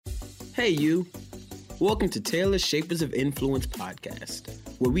Hey, you. Welcome to Taylor's Shapers of Influence podcast,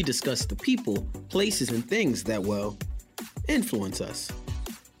 where we discuss the people, places, and things that, well, influence us.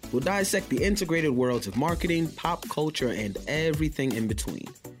 We'll dissect the integrated worlds of marketing, pop culture, and everything in between.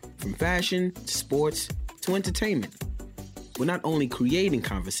 From fashion to sports to entertainment. We're not only creating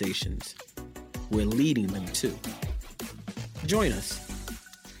conversations, we're leading them too. Join us.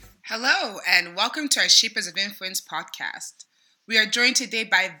 Hello, and welcome to our Shapers of Influence podcast. We are joined today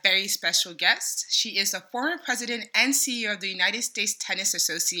by a very special guest. She is the former president and CEO of the United States Tennis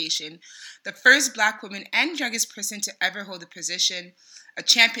Association, the first Black woman and youngest person to ever hold the position, a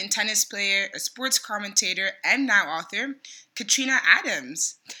champion tennis player, a sports commentator, and now author, Katrina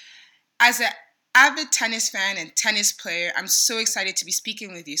Adams. As an avid tennis fan and tennis player, I'm so excited to be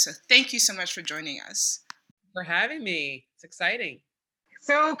speaking with you. So thank you so much for joining us. For having me. It's exciting.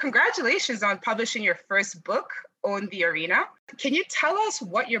 So congratulations on publishing your first book, Own the Arena. Can you tell us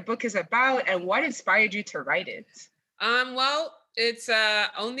what your book is about and what inspired you to write it? Well, it's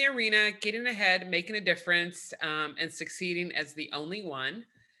Own the Arena, getting ahead, making a difference, and succeeding as the only one.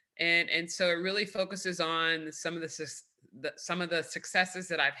 And so it really focuses on some of the successes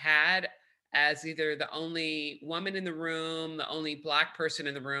that I've had as either the only woman in the room, the only Black person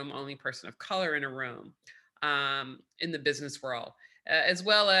in the room, only person of color in a room, in the business world. As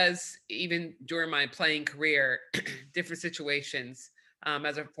well as even during my playing career, different situations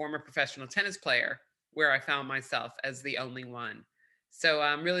as a former professional tennis player where I found myself as the only one. So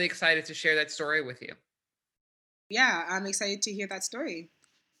I'm really excited to share that story with you. Yeah, I'm excited to hear that story.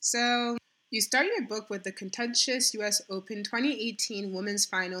 So you started your book with the contentious US Open 2018 women's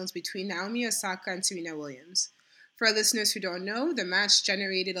finals between Naomi Osaka and Serena Williams. For our listeners who don't know, the match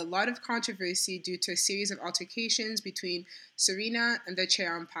generated a lot of controversy due to a series of altercations between Serena and the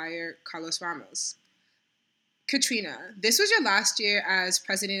chair umpire, Carlos Ramos. Katrina, this was your last year as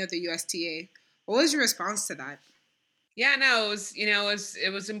president of the USTA. What was your response to that? Yeah, no,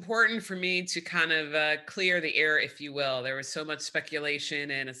 it was important for me to kind of clear the air, if you will. There was so much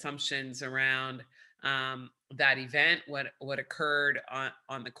speculation and assumptions around that event, what occurred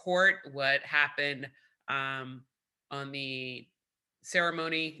on the court, what happened on the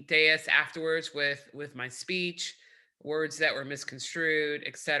ceremony dais afterwards with my speech, words that were misconstrued,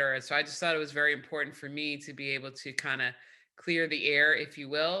 etc. So I just thought it was very important for me to be able to kind of clear the air, if you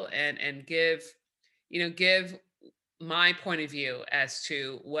will, and give my point of view as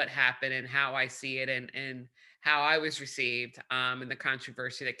to what happened and how I see it and how I was received and the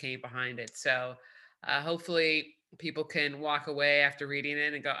controversy that came behind it. So hopefully people can walk away after reading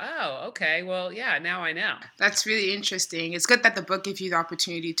it and go, oh, okay, well, yeah, now I know. That's really interesting. It's good that the book gives you the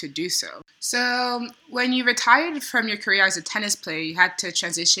opportunity to do so. So when you retired from your career as a tennis player, you had to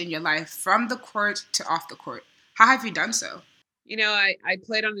transition your life from the court to off the court. How have you done so? I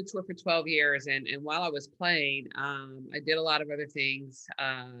played on the tour for 12 years, and while I was playing, I did a lot of other things.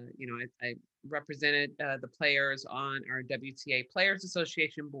 I represented the players on our WTA Players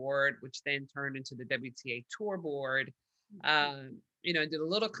Association board, which then turned into the WTA Tour board. I did a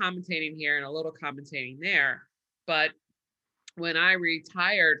little commentating here and a little commentating there. But when I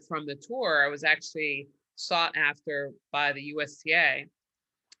retired from the tour, I was actually sought after by the USTA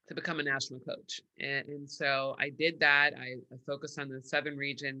to become a national coach. And so I did that. I focused on the southern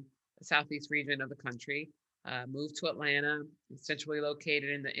region, the southeast region of the country, moved to Atlanta, centrally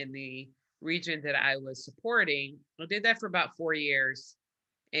located in the region that I was supporting. I did that for about 4 years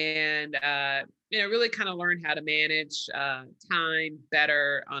and, really kind of learned how to manage time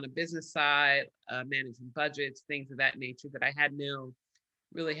better on a business side, managing budgets, things of that nature that I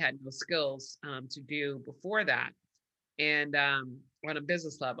really had no skills to do before that. And on a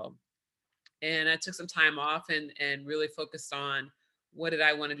business level. And I took some time off and really focused on what did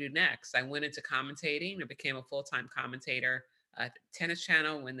I want to do next. I went into commentating. I became a full-time commentator at Tennis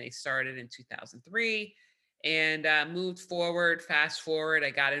Channel when they started in 2003 and fast forward,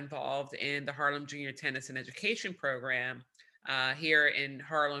 I got involved in the Harlem Junior Tennis and Education Program here in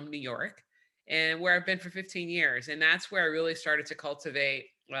Harlem, New York, and where I've been for 15 years. And that's where I really started to cultivate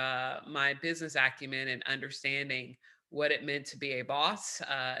my business acumen and understanding what it meant to be a boss,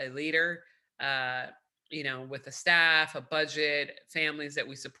 a leader, with a staff, a budget, families that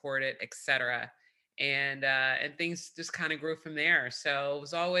we supported, etc. And things just kind of grew from there. So it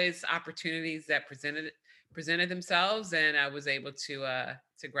was always opportunities that presented themselves, and I was able to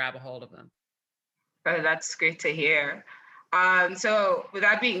grab a hold of them. Oh, that's great to hear. So with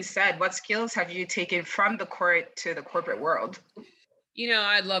that being said, what skills have you taken from the court to the corporate world?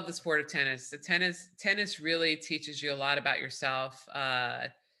 I love the sport of tennis. The tennis really teaches you a lot about yourself.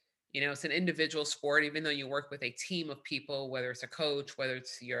 It's an individual sport, even though you work with a team of people, whether it's a coach, whether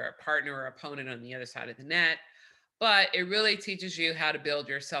it's your partner or opponent on the other side of the net. But it really teaches you how to build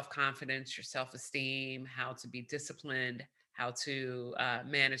your self-confidence, your self-esteem, how to be disciplined, how to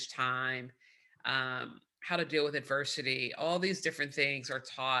manage time, how to deal with adversity. All these different things are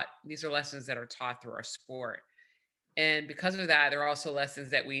taught. These are lessons that are taught through our sport. And because of that, there are also lessons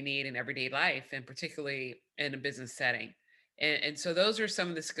that we need in everyday life, and particularly in a business setting. And so those are some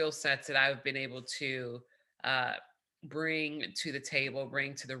of the skill sets that I've been able to uh, bring to the table,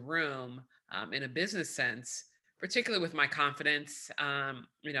 bring to the room in a business sense, particularly with my confidence.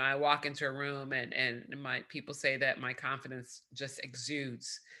 I walk into a room and my people say that my confidence just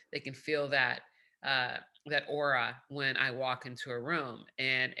exudes. They can feel that aura when I walk into a room,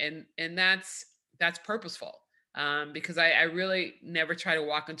 and that's purposeful, because I really never try to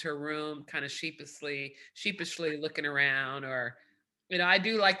walk into a room kind of sheepishly looking around, or, I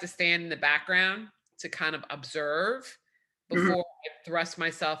do like to stand in the background to kind of observe Mhm. before I thrust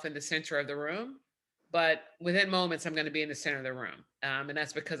myself in the center of the room. But within moments, I'm going to be in the center of the room. And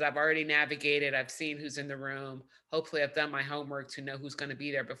that's because I've already navigated, I've seen who's in the room. Hopefully, I've done my homework to know who's going to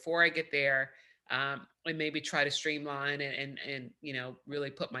be there before I get there, and maybe try to streamline and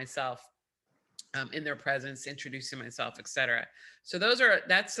really put myself in their presence, introducing myself, etc. So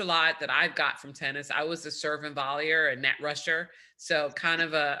that's a lot that I've got from tennis. I was a serve and volleyer, a net rusher, so kind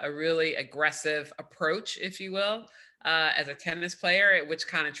of a really aggressive approach, if you will, as a tennis player, which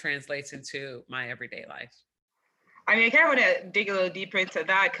kind of translates into my everyday life. I mean, I kind of want to dig a little deeper into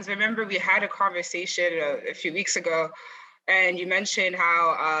that because remember we had a conversation a few weeks ago, and you mentioned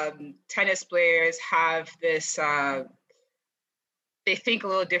how tennis players have this, they think a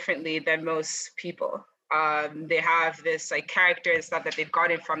little differently than most people. They have this like character and stuff that they've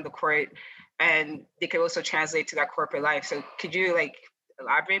gotten from the court, and they can also translate to their corporate life. So could you like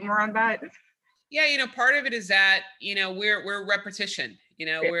elaborate more on that? Yeah, part of it is that, we're repetition.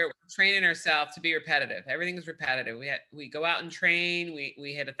 Yeah. We're training ourselves to be repetitive. Everything is repetitive. We go out and train,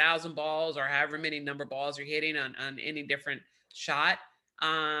 we hit 1,000 balls or however many number balls you're hitting on any different shot.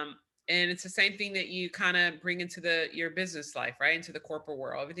 Um, and it's the same thing that you kind of bring into your business life, right? Into the corporate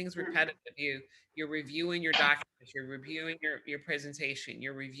world. Everything's repetitive. You're reviewing your documents, you're reviewing your presentation,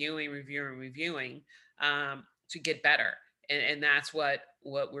 you're reviewing to get better. And that's what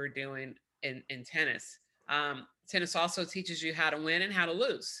we're doing in tennis. Tennis also teaches you how to win and how to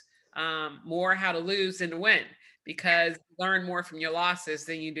lose. More how to lose than to win, because you learn more from your losses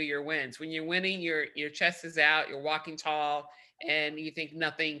than you do your wins. When you're winning, your chest is out, you're walking tall, and you think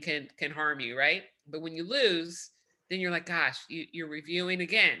nothing can harm you, right? But when you lose, then you're like, gosh, you're reviewing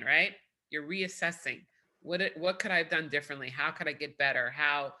again, right? You're reassessing what could I have done differently? How could I get better?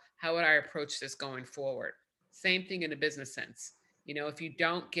 How would I approach this going forward? Same thing in a business sense. If you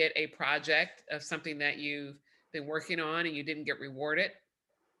don't get a project of something that you've been working on and you didn't get rewarded,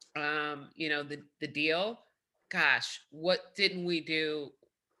 the deal, gosh, what didn't we do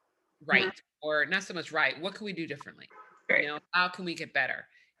Mhm. right? Or not so much right, what can we do differently? Right. How can we get better?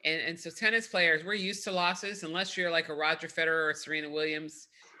 And so tennis players, we're used to losses, unless you're like a Roger Federer or Serena Williams,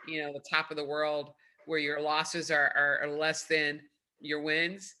 the top of the world, where your losses are less than your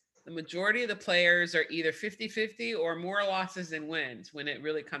wins. The majority of the players are either 50-50 or more losses than wins when it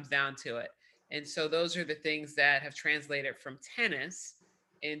really comes down to it. And so those are the things that have translated from tennis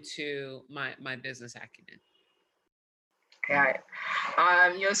into my business acumen. Yeah.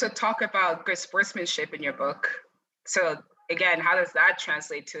 You also talk about good sportsmanship in your book. So again, how does that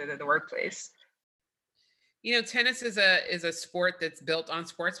translate to the workplace? Tennis is a sport that's built on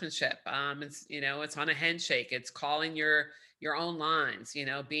sportsmanship. It's on a handshake. It's calling your own lines.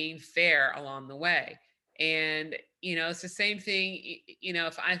 Being fair along the way. And it's the same thing.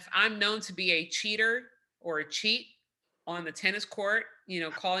 If I'm known to be a cheater or a cheat on the tennis court,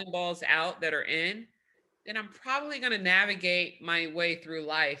 calling balls out that are in, then I'm probably going to navigate my way through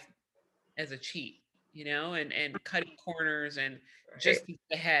life as a cheat, and cutting corners and Right. just keep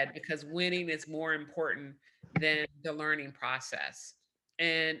ahead, because winning is more important than the learning process.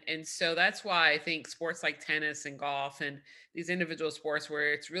 And so that's why I think sports like tennis and golf and these individual sports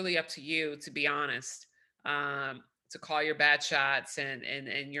where it's really up to you to be honest, to call your bad shots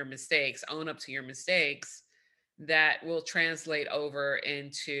and your mistakes, own up to your mistakes, that will translate over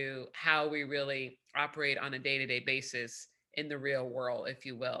into how we really operate on a day-to-day basis in the real world, if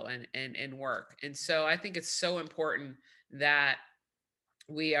you will, and work. And so I think it's so important that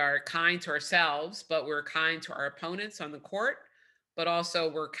we are kind to ourselves, but we're kind to our opponents on the court, but also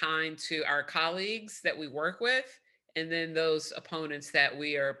we're kind to our colleagues that we work with, and then those opponents that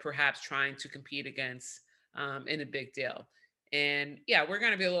we are perhaps trying to compete against in a big deal. And yeah, we're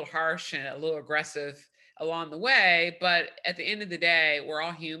going to be a little harsh and a little aggressive along the way, but at the end of the day, we're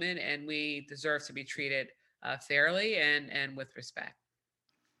all human and we deserve to be treated fairly and with respect.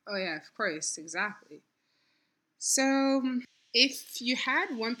 Oh, yeah, of course, exactly. So, if you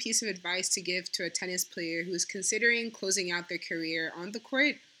had one piece of advice to give to a tennis player who is considering closing out their career on the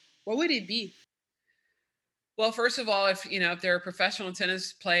court, what would it be? Well, first of all, if they're a professional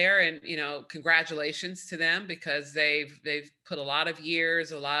tennis player, and congratulations to them, because they've put a lot of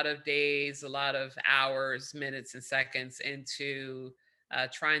years, a lot of days, a lot of hours, minutes, and seconds into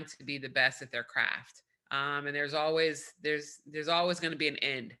trying to be the best at their craft. And there's always going to be an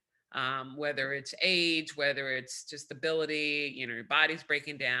end, whether it's age, whether it's just ability, your body's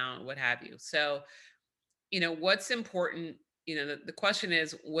breaking down, what have you. So, what's important. The question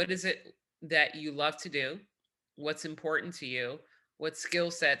is, what is it that you love to do? What's important to you? What skill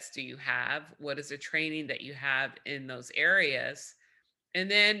sets do you have? What is the training that you have in those areas?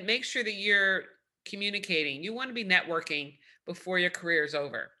 And then make sure that you're communicating. You want to be networking before your career is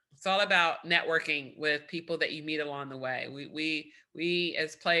over. It's all about networking with people that you meet along the way. We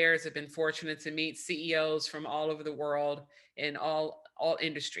as players have been fortunate to meet CEOs from all over the world in all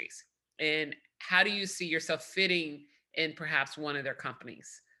industries. And how do you see yourself fitting in perhaps one of their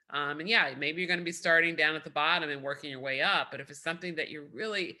companies? And yeah, maybe you're going to be starting down at the bottom and working your way up. But if it's something that you're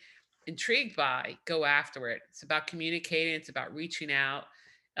really intrigued by, go after it. It's about communicating. It's about reaching out.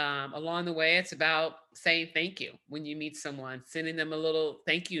 Along the way, it's about saying thank you when you meet someone, sending them a little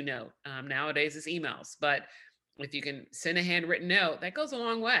thank you note. Nowadays, it's emails, but if you can send a handwritten note, that goes a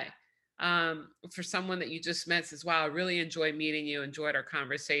long way. For someone that you just met, says, "Wow, I really enjoyed meeting you. Enjoyed our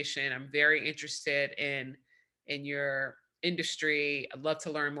conversation. I'm very interested in your industry. I'd love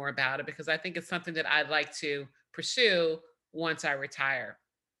to learn more about it because I think it's something that I'd like to pursue once I retire."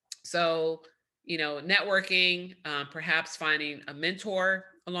 So, networking, perhaps finding a mentor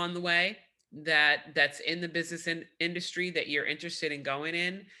along the way that's in the business industry that you're interested in going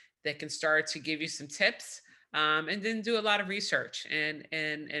in, that can start to give you some tips, and then do a lot of research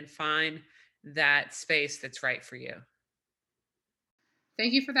and find that space that's right for you.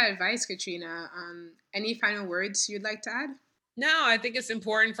 Thank you for that advice, Katrina. Any final words you'd like to add? No, I think it's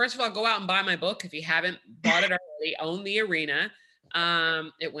important. First of all, go out and buy my book if you haven't bought it already. Own the Arena.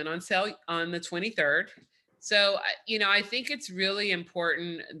 It went on sale on the 23rd. So, I think it's really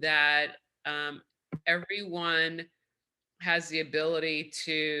important that everyone has the ability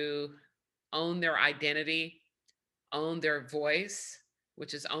to own their identity, own their voice,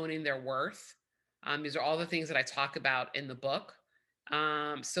 which is owning their worth. These are all the things that I talk about in the book,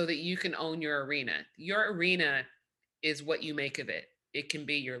 so that you can own your arena. Your arena is what you make of it. It can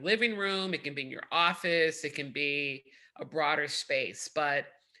be your living room, it can be in your office, it can be a broader space, but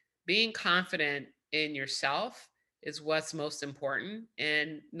being confident in yourself is what's most important.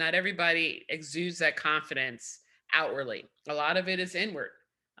 And not everybody exudes that confidence outwardly. A lot of it is inward.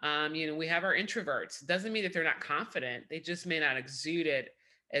 We have our introverts. Doesn't mean that they're not confident. They just may not exude it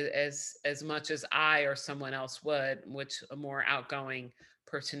as much as I or someone else would, which a more outgoing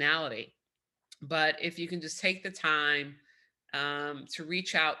personality. But if you can just take the time to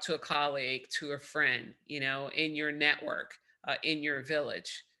reach out to a colleague, to a friend, in your network, in your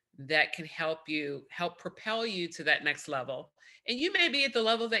village, that can help propel you to that next level. And you may be at the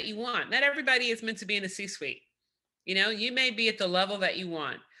level that you want. Not everybody is meant to be in a C-suite. You may be at the level that you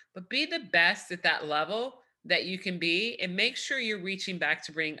want, but be the best at that level that you can be, and make sure you're reaching back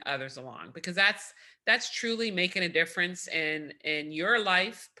to bring others along, because that's truly making a difference in your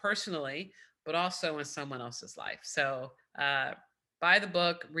life personally, but also in someone else's life. So buy the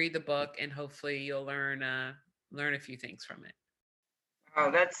book, read the book, and hopefully you'll learn a few things from it. Oh,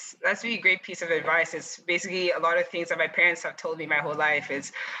 that's really a great piece of advice. It's basically a lot of things that my parents have told me my whole life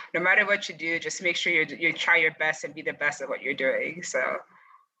is, no matter what you do, just make sure you try your best and be the best at what you're doing. So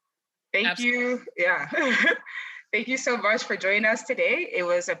thank Absolutely. you. Yeah. Thank you so much for joining us today. It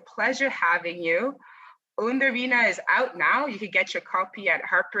was a pleasure having you. Own the Arena is out now. You can get your copy at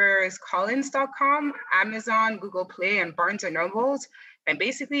harperscollins.com, Amazon, Google Play, and Barnes & Nobles, and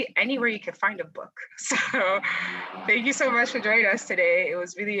basically anywhere you can find a book. So thank you so much for joining us today. It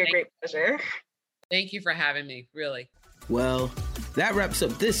was really a great pleasure. Thank you for having me, really. Well, that wraps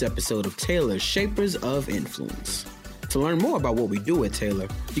up this episode of Taylor's Shapers of Influence. To learn more about what we do at Taylor,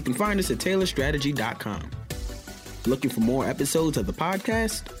 you can find us at taylorstrategy.com. Looking for more episodes of the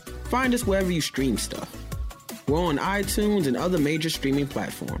podcast? Find us wherever you stream stuff. We're on iTunes and other major streaming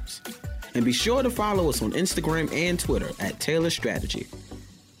platforms. And be sure to follow us on Instagram and Twitter at Taylor Strategy.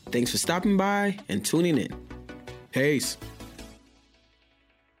 Thanks for stopping by and tuning in. Peace.